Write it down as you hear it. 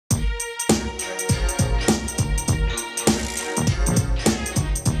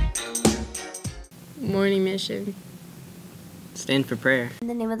morning mission. Stand for prayer. In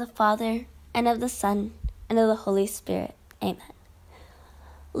the name of the Father, and of the Son, and of the Holy Spirit. Amen.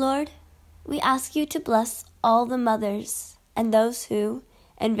 Lord, we ask you to bless all the mothers and those who,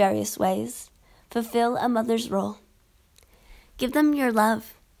 in various ways, fulfill a mother's role. Give them your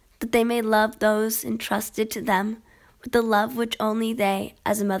love, that they may love those entrusted to them with the love which only they,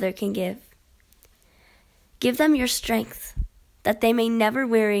 as a mother, can give. Give them your strength, that they may never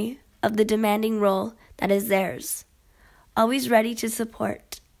weary of the demanding role that is theirs, always ready to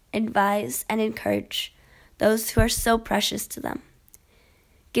support, advise, and encourage those who are so precious to them.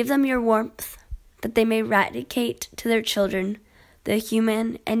 Give them your warmth, that they may eradicate to their children the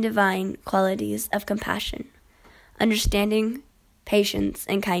human and divine qualities of compassion, understanding, patience,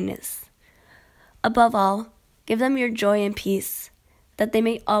 and kindness. Above all, give them your joy and peace, that they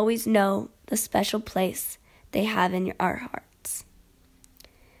may always know the special place they have in our hearts.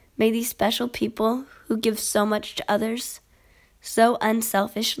 May these special people who give so much to others, so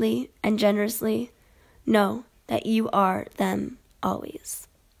unselfishly and generously, know that you are them always.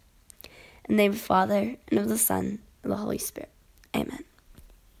 In the name of the Father, and of the Son, and of the Holy Spirit. Amen.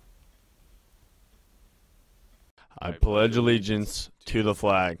 I pledge allegiance to the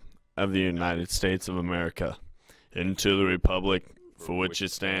flag of the United States of America, and to the republic for which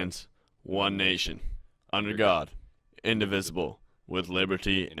it stands, one nation, under God, indivisible, with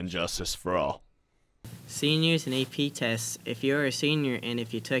liberty and justice for all. Seniors and AP tests. If you're a senior and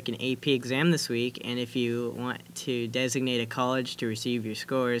if you took an AP exam this week, and if you want to designate a college to receive your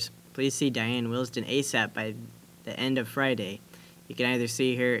scores, please see Diane Wilsden ASAP by the end of Friday. You can either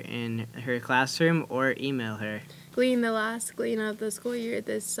see her in her classroom or email her. Glean, the last Glean of the school year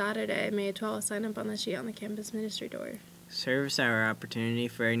this Saturday, May 12th. Sign up on the sheet on the campus ministry door. Service hour opportunity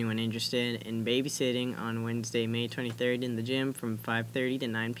for anyone interested in babysitting on Wednesday, May 23rd in the gym from 5:30 to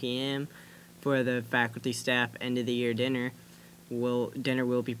 9 p.m. For the faculty staff end of the year dinner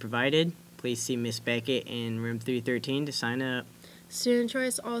will be provided. Please see Miss Beckett in room 313 to sign up. Student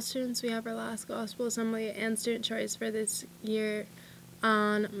choice, all students, we have our last gospel assembly and student choice for this year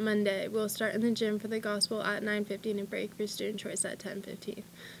on Monday. We'll start in the gym for the gospel at 9:15 and break for student choice at 10:15.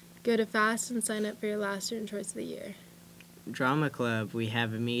 Go to FAST and sign up for your last student choice of the year. Drama Club, we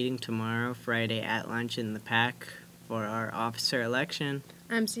have a meeting tomorrow, Friday at lunch in the PAC for our officer election.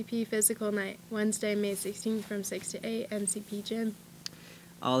 MCP physical night, Wednesday, May 16th from 6 to 8, MCP gym.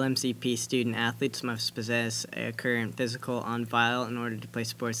 All MCP student athletes must possess a current physical on file in order to play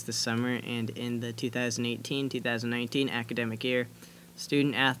sports this summer and in the 2018-2019 academic year.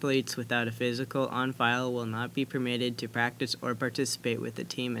 Student athletes without a physical on file will not be permitted to practice or participate with the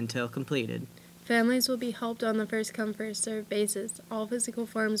team until completed. Families will be helped on the first-come, first-served basis. All physical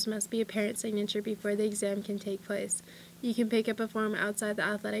forms must be a parent signature before the exam can take place. You can pick up a form outside the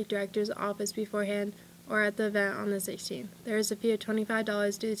athletic director's office beforehand or at the event on the 16th. There is a fee of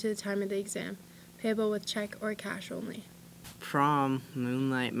 $25 due to the time of the exam, payable with check or cash only. Prom,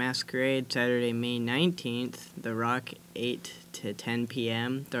 Moonlight Masquerade, Saturday, May 19th. The Rock, 8 to 10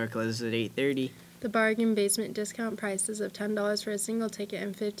 p.m. Door closes at 8:30. The bargain basement discount prices of $10 for a single ticket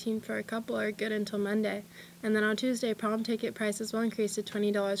and $15 for a couple are good until Monday. And then on Tuesday, prom ticket prices will increase to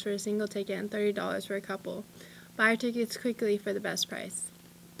 $20 for a single ticket and $30 for a couple. Buy your tickets quickly for the best price.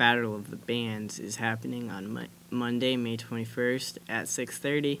 Battle of the Bands is happening on Monday, May 21st at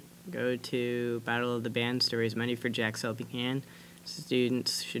 6:30. Go to Battle of the Bands to raise money for Jack's Helping Hand.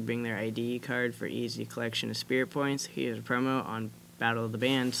 Students should bring their ID card for easy collection of spirit points. Here's a promo on Battle of the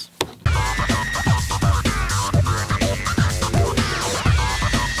Bands.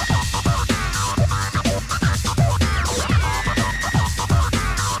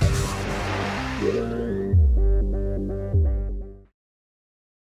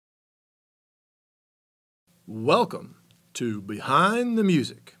 Welcome to Behind the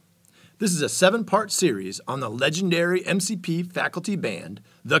Music. This is a 7-part series on the legendary MCP faculty band,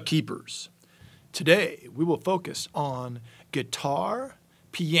 The Keepers. Today, we will focus on guitar,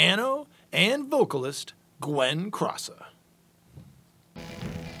 piano, and vocalist Gwen Crossa.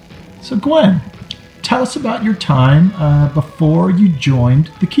 So Gwen, tell us about your time before you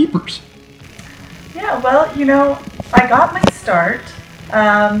joined The Keepers. Yeah, well, I got my start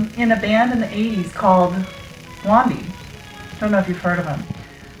in a band in the 80s called Blondie. Don't know if you've heard of them.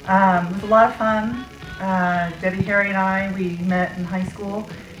 It was a lot of fun. Debbie, Harry, and I, we met in high school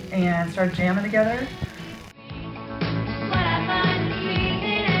and started jamming together.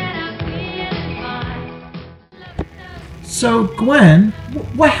 So Gwen,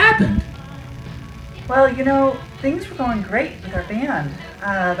 what happened? Well, things were going great with our band,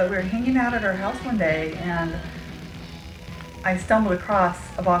 but we were hanging out at our house one day and I stumbled across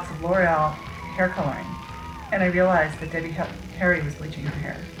a box of L'Oreal hair coloring, and I realized that Debbie Harry was bleaching her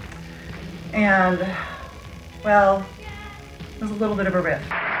hair. And, well, it was a little bit of a riff.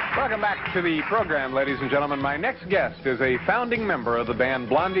 Welcome back to the program, ladies and gentlemen. My next guest is a founding member of the band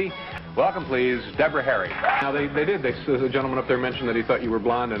Blondie. Welcome, please, Deborah Harry. Now, the gentleman up there mentioned that he thought you were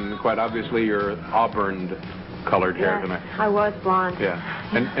blonde, and quite obviously you're auburn-colored hair tonight. I was blonde. Yeah.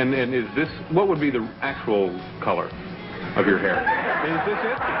 And is this, what would be the actual color of your hair? Is this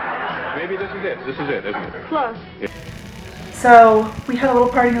it? Maybe this is it. This is it, isn't it? Close. So we had a little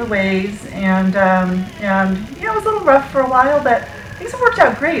parting of the ways, and you know, it was a little rough for a while, but things have worked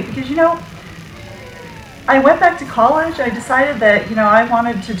out great because, you know, I went back to college. I decided that, you know, I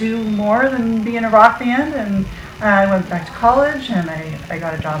wanted to do more than be in a rock band, and I went back to college, and I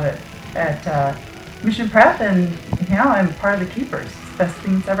got a job at Mission Prep, and now I'm part of the Keepers. It's the best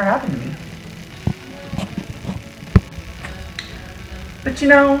thing that's ever happened to me. But, you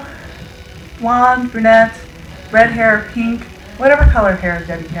know, blonde, brunette, red hair, pink, whatever color hair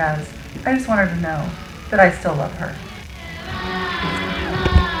Debbie has, I just want her to know that I still love her.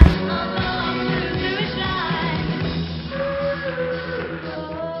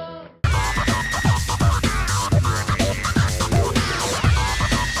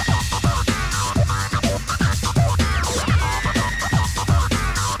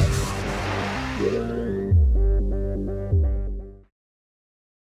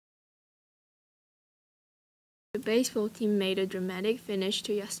 The baseball team made a dramatic finish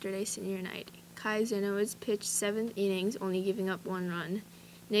to yesterday's senior night. Kai Zenowitz pitched 7 innings, only giving up 1 run.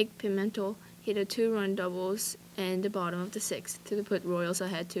 Nick Pimentel hit a 2-run doubles in the bottom of the 6th to put Royals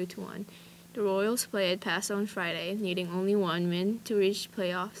ahead 2-1. The Royals play at Paso on Friday, needing only 1 win to reach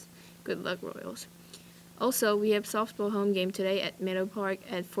playoffs. Good luck, Royals. Also, we have softball home game today at Meadow Park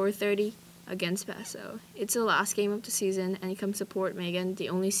at 4:30 against Paso. It's the last game of the season, and come support Megan, the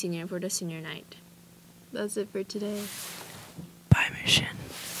only senior for the senior night. That's it for today. Bye, Mission.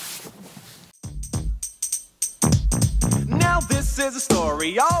 Now this is a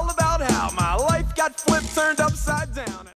story all about how my life got flipped, turned upside down.